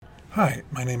Hi,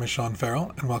 my name is Sean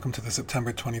Farrell, and welcome to the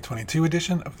September 2022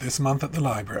 edition of This Month at the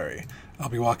Library. I'll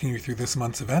be walking you through this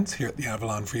month's events here at the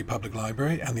Avalon Free Public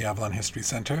Library and the Avalon History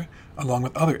Center, along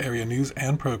with other area news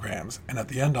and programs, and at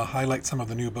the end I'll highlight some of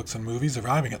the new books and movies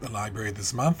arriving at the library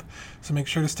this month, so make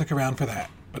sure to stick around for that.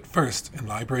 But first, in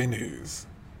library news.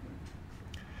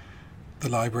 The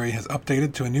library has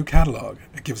updated to a new catalog.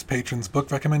 It gives patrons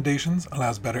book recommendations,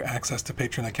 allows better access to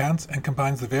patron accounts, and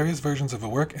combines the various versions of a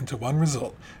work into one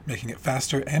result, making it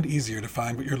faster and easier to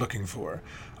find what you're looking for,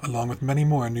 along with many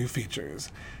more new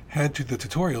features. Head to the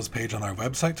tutorials page on our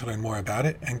website to learn more about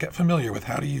it and get familiar with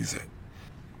how to use it.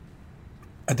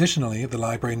 Additionally, the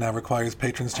library now requires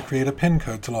patrons to create a PIN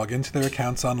code to log into their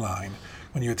accounts online.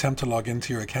 When you attempt to log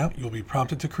into your account, you'll be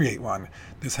prompted to create one.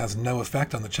 This has no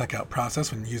effect on the checkout process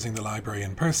when using the library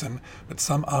in person, but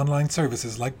some online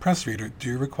services like PressReader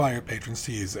do require patrons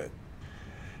to use it.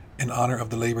 In honor of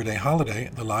the Labor Day holiday,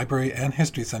 the Library and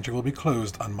History Center will be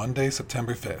closed on Monday,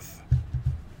 September 5th.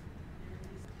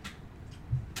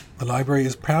 The library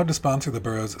is proud to sponsor the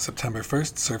borough's September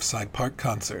 1st Surfside Park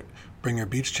concert. Bring your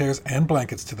beach chairs and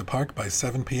blankets to the park by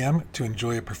 7 p.m. to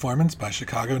enjoy a performance by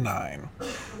Chicago 9.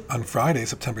 On Friday,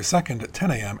 September 2nd at 10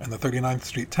 a.m. in the 39th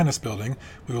Street Tennis Building,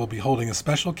 we will be holding a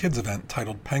special kids event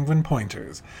titled Penguin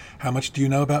Pointers. How much do you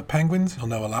know about penguins? You'll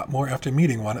know a lot more after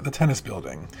meeting one at the tennis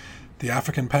building. The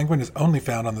African penguin is only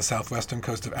found on the southwestern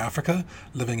coast of Africa,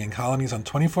 living in colonies on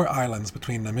 24 islands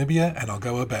between Namibia and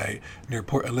Algoa Bay, near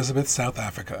Port Elizabeth, South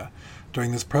Africa.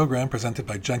 During this program presented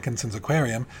by Jenkinson's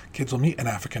Aquarium, kids will meet an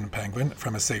African penguin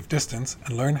from a safe distance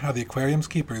and learn how the aquarium's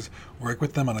keepers work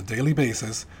with them on a daily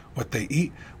basis, what they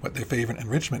eat, what their favorite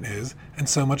enrichment is, and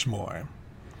so much more.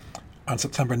 On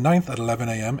September 9th at 11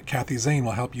 a.m., Kathy Zane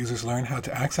will help users learn how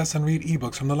to access and read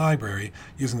ebooks from the library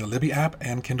using the Libby app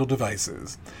and Kindle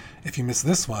devices. If you miss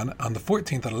this one, on the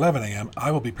 14th at 11 a.m.,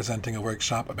 I will be presenting a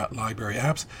workshop about library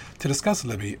apps to discuss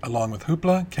Libby, along with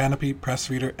Hoopla, Canopy,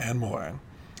 PressReader, and more.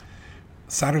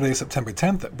 Saturday, September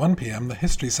 10th at 1 p.m., the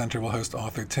History Center will host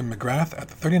author Tim McGrath at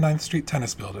the 39th Street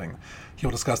Tennis Building. He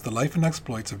will discuss the life and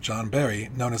exploits of John Berry,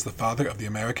 known as the father of the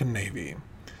American Navy.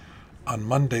 On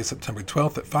Monday, September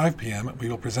 12th at 5 p.m., we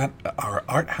will present our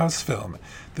art house film.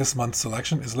 This month's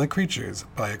selection is Les Creatures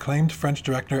by acclaimed French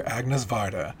director Agnès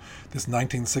Varda. This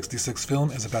 1966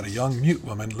 film is about a young mute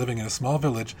woman living in a small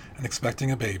village and expecting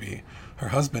a baby. Her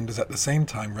husband is at the same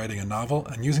time writing a novel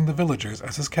and using the villagers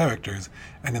as his characters,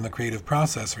 and in the creative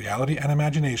process, reality and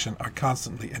imagination are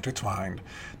constantly intertwined.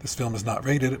 This film is not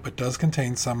rated, but does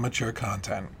contain some mature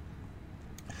content.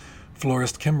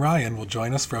 Florist Kim Ryan will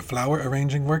join us for a flower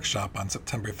arranging workshop on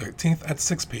September 13th at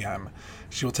 6 p.m.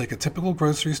 She will take a typical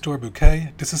grocery store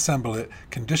bouquet, disassemble it,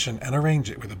 condition, and arrange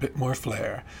it with a bit more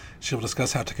flair. She will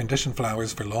discuss how to condition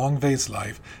flowers for long vase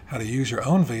life, how to use your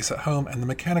own vase at home, and the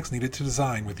mechanics needed to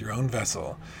design with your own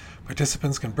vessel.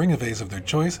 Participants can bring a vase of their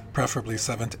choice, preferably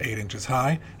 7 to 8 inches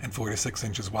high and 4 to 6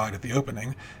 inches wide at the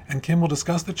opening, and Kim will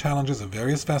discuss the challenges of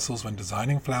various vessels when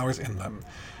designing flowers in them.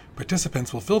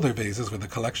 Participants will fill their vases with a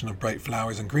collection of bright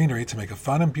flowers and greenery to make a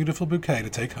fun and beautiful bouquet to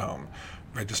take home.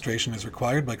 Registration is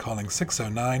required by calling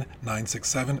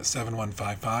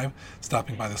 609-967-7155,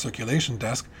 stopping by the circulation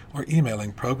desk, or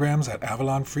emailing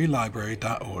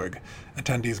programs@avalonfreelibrary.org.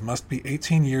 Attendees must be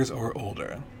 18 years or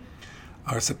older.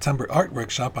 Our September art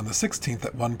workshop on the 16th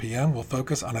at 1 p.m. will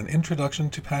focus on an introduction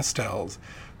to pastels.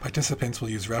 Participants will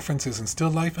use references in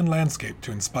still life and landscape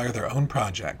to inspire their own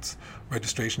projects.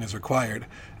 Registration is required.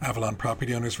 Avalon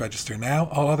property owners register now.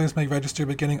 All others may register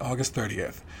beginning August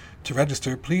 30th. To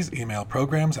register, please email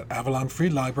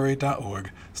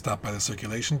programs@avalonfreelibrary.org, stop by the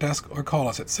circulation desk, or call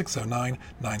us at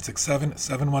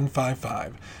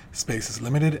 609-967-7155. Space is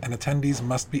limited and attendees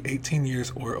must be 18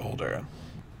 years or older.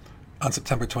 On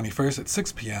September 21st at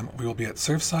 6 p.m., we will be at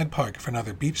Surfside Park for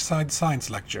another beachside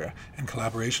science lecture in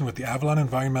collaboration with the Avalon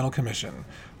Environmental Commission.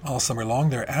 All summer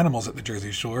long, there are animals at the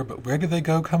Jersey Shore, but where do they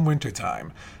go come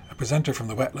wintertime? A presenter from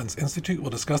the Wetlands Institute will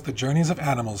discuss the journeys of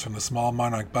animals from the small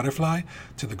monarch butterfly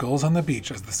to the gulls on the beach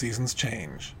as the seasons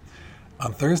change.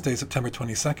 On Thursday, September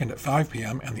 22nd at 5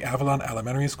 p.m. in the Avalon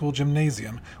Elementary School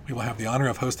Gymnasium, we will have the honor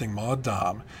of hosting Maud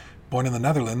Dam. Born in the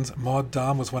Netherlands, Maud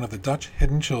Dam was one of the Dutch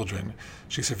hidden children.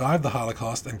 She survived the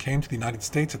Holocaust and came to the United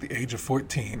States at the age of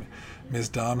 14. Ms.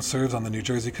 Dam serves on the New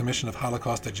Jersey Commission of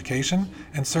Holocaust Education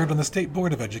and served on the State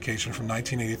Board of Education from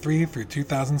 1983 through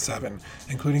 2007,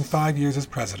 including 5 years as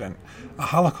president. A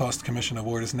Holocaust Commission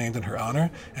Award is named in her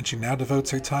honor, and she now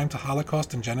devotes her time to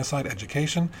Holocaust and genocide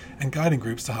education and guiding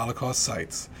groups to Holocaust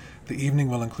sites. The evening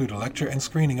will include a lecture and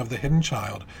screening of The Hidden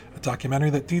Child, a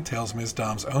documentary that details Ms.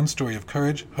 Dam's own story of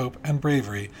courage, hope, and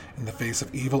bravery in the face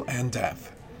of evil and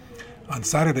death. On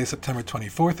Saturday, September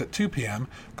 24th at 2 p.m.,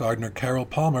 gardener Carol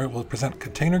Palmer will present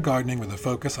container gardening with a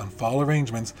focus on fall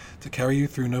arrangements to carry you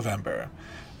through November.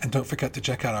 And don't forget to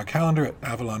check out our calendar at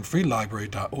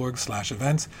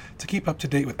avalonfreelibrary.org/events to keep up to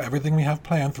date with everything we have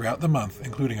planned throughout the month,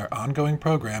 including our ongoing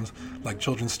programs like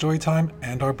Children's Storytime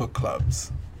and our book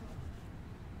clubs.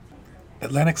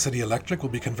 Atlantic City Electric will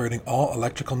be converting all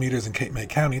electrical meters in Cape May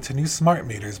County to new smart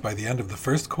meters by the end of the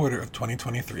first quarter of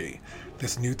 2023.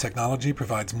 This new technology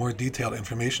provides more detailed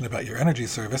information about your energy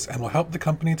service and will help the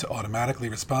company to automatically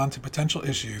respond to potential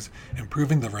issues,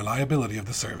 improving the reliability of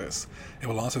the service. It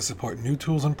will also support new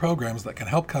tools and programs that can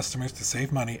help customers to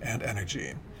save money and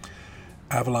energy.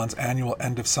 Avalon's annual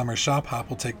end-of-summer shop hop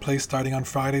will take place starting on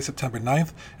Friday, September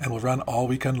 9th, and will run all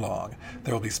weekend long.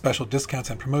 There will be special discounts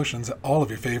and promotions at all of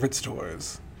your favorite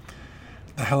stores.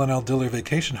 The Helen L. Diller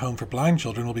Vacation Home for Blind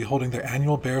Children will be holding their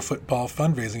annual Barefoot Ball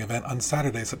fundraising event on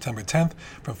Saturday, September 10th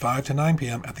from 5 to 9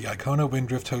 p.m. at the Icona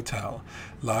Windrift Hotel.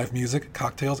 Live music,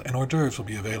 cocktails, and hors d'oeuvres will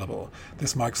be available.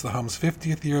 This marks the home's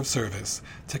 50th year of service.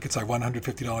 Tickets are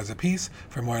 $150 apiece.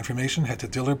 For more information, head to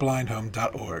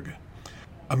dillerblindhome.org.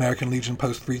 American Legion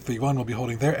Post 331 will be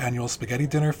holding their annual Spaghetti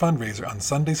Dinner fundraiser on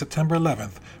Sunday, September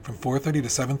 11th from 4:30 to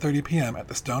 7:30 p.m. at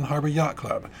the Stone Harbor Yacht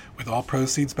Club, with all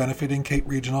proceeds benefiting Cape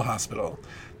Regional Hospital.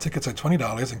 Tickets are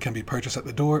 $20 and can be purchased at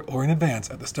the door or in advance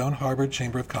at the Stone Harbor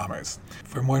Chamber of Commerce.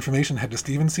 For more information, head to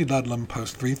Stephen C. Ludlam,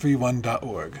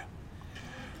 post331.org.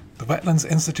 The Wetlands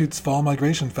Institute's Fall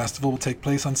Migration Festival will take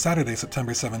place on Saturday,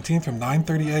 September 17th from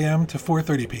 9:30 a.m. to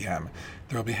 4:30 p.m.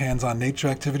 There will be hands-on nature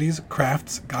activities,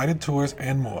 crafts, guided tours,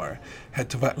 and more. Head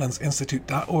to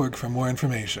wetlandsinstitute.org for more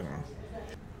information.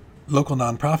 Local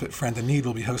nonprofit Friend in Need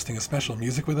will be hosting a special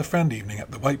Music with a Friend evening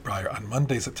at the Whitebriar on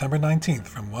Monday, September 19th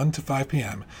from 1 to 5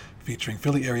 p.m., featuring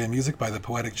Philly area music by the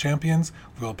Poetic Champions,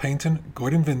 Will Payton,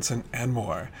 Gordon Vincent, and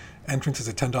more. Entrance is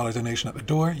a $10 donation at the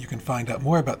door. You can find out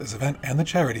more about this event and the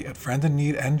charity at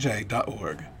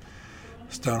friendinneednj.org.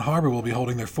 Stone Harbor will be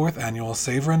holding their 4th annual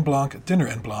Savor en Blanc Dinner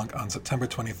en Blanc on September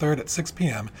 23rd at 6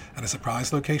 p.m. at a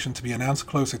surprise location to be announced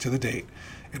closer to the date.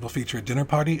 It will feature a dinner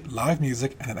party, live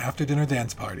music, and an after-dinner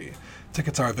dance party.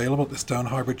 Tickets are available at the Stone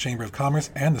Harbor Chamber of Commerce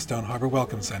and the Stone Harbor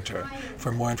Welcome Center.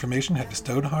 For more information, head to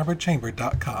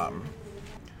stoneharborchamber.com.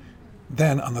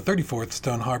 Then, on the 34th,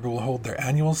 Stone Harbor will hold their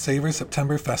annual Savor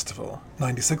September Festival.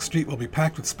 96th Street will be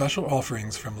packed with special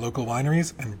offerings from local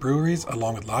wineries and breweries,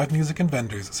 along with live music and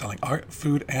vendors selling art,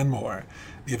 food, and more.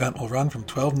 The event will run from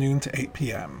 12 noon to 8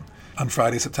 p.m. On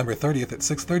Friday, September 30th at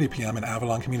 6:30 p.m. in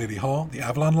Avalon Community Hall, the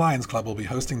Avalon Lions Club will be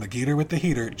hosting the Geeter with the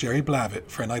Heater, Jerry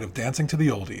Blavitt, for a night of dancing to the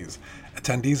oldies.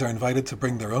 Attendees are invited to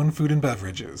bring their own food and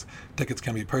beverages. Tickets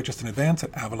can be purchased in advance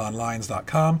at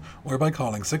avalonlions.com or by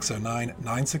calling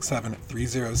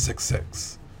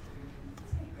 609-967-3066.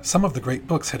 Some of the great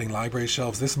books hitting library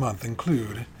shelves this month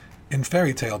include In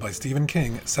Fairy Tale by Stephen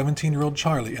King, 17-year-old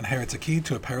Charlie inherits a key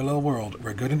to a parallel world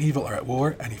where good and evil are at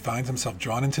war and he finds himself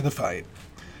drawn into the fight.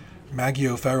 Maggie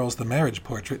O'Farrell's The Marriage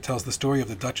Portrait tells the story of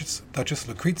the Duchess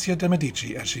Lucrezia de'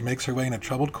 Medici as she makes her way in a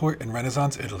troubled court in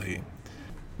Renaissance Italy.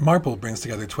 Marple brings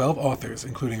together 12 authors,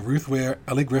 including Ruth Ware,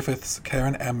 Ellie Griffiths,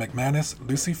 Karen M. McManus,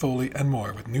 Lucy Foley, and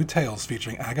more, with new tales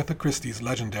featuring Agatha Christie's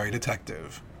legendary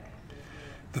detective.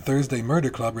 The Thursday Murder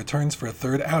Club returns for a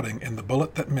third outing in The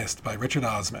Bullet That Missed by Richard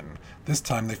Osman. This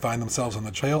time they find themselves on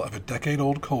the trail of a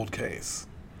decade-old cold case.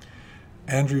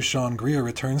 Andrew Sean Greer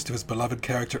returns to his beloved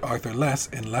character Arthur Less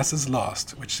in Less is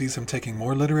Lost, which sees him taking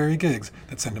more literary gigs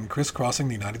that send him crisscrossing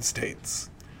the United States.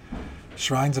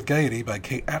 Shrines of Gaiety by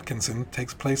Kate Atkinson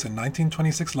takes place in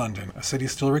 1926 London, a city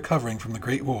still recovering from the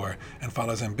Great War, and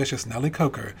follows ambitious Nellie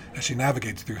Coker as she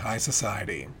navigates through high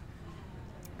society.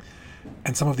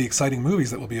 And some of the exciting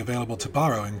movies that will be available to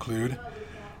borrow include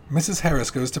Mrs.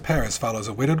 Harris Goes to Paris follows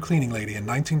a widowed cleaning lady in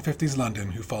 1950s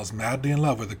London who falls madly in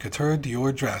love with a couture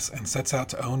Dior dress and sets out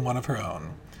to own one of her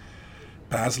own.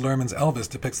 Baz Luhrmann's Elvis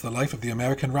depicts the life of the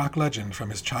American rock legend from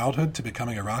his childhood to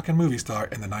becoming a rock and movie star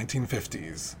in the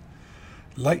 1950s.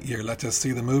 Lightyear lets us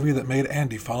see the movie that made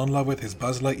Andy fall in love with his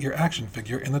Buzz Lightyear action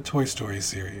figure in the Toy Story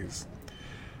series.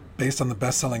 Based on the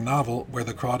best-selling novel Where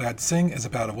the Crawdads Sing is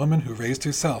about a woman who raised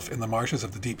herself in the marshes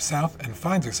of the Deep South and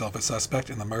finds herself a suspect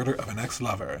in the murder of an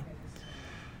ex-lover.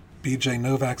 B.J.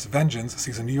 Novak's Vengeance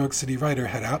sees a New York City writer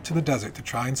head out to the desert to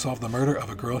try and solve the murder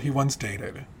of a girl he once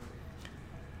dated.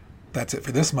 That's it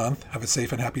for this month. Have a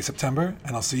safe and happy September,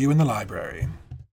 and I'll see you in the library.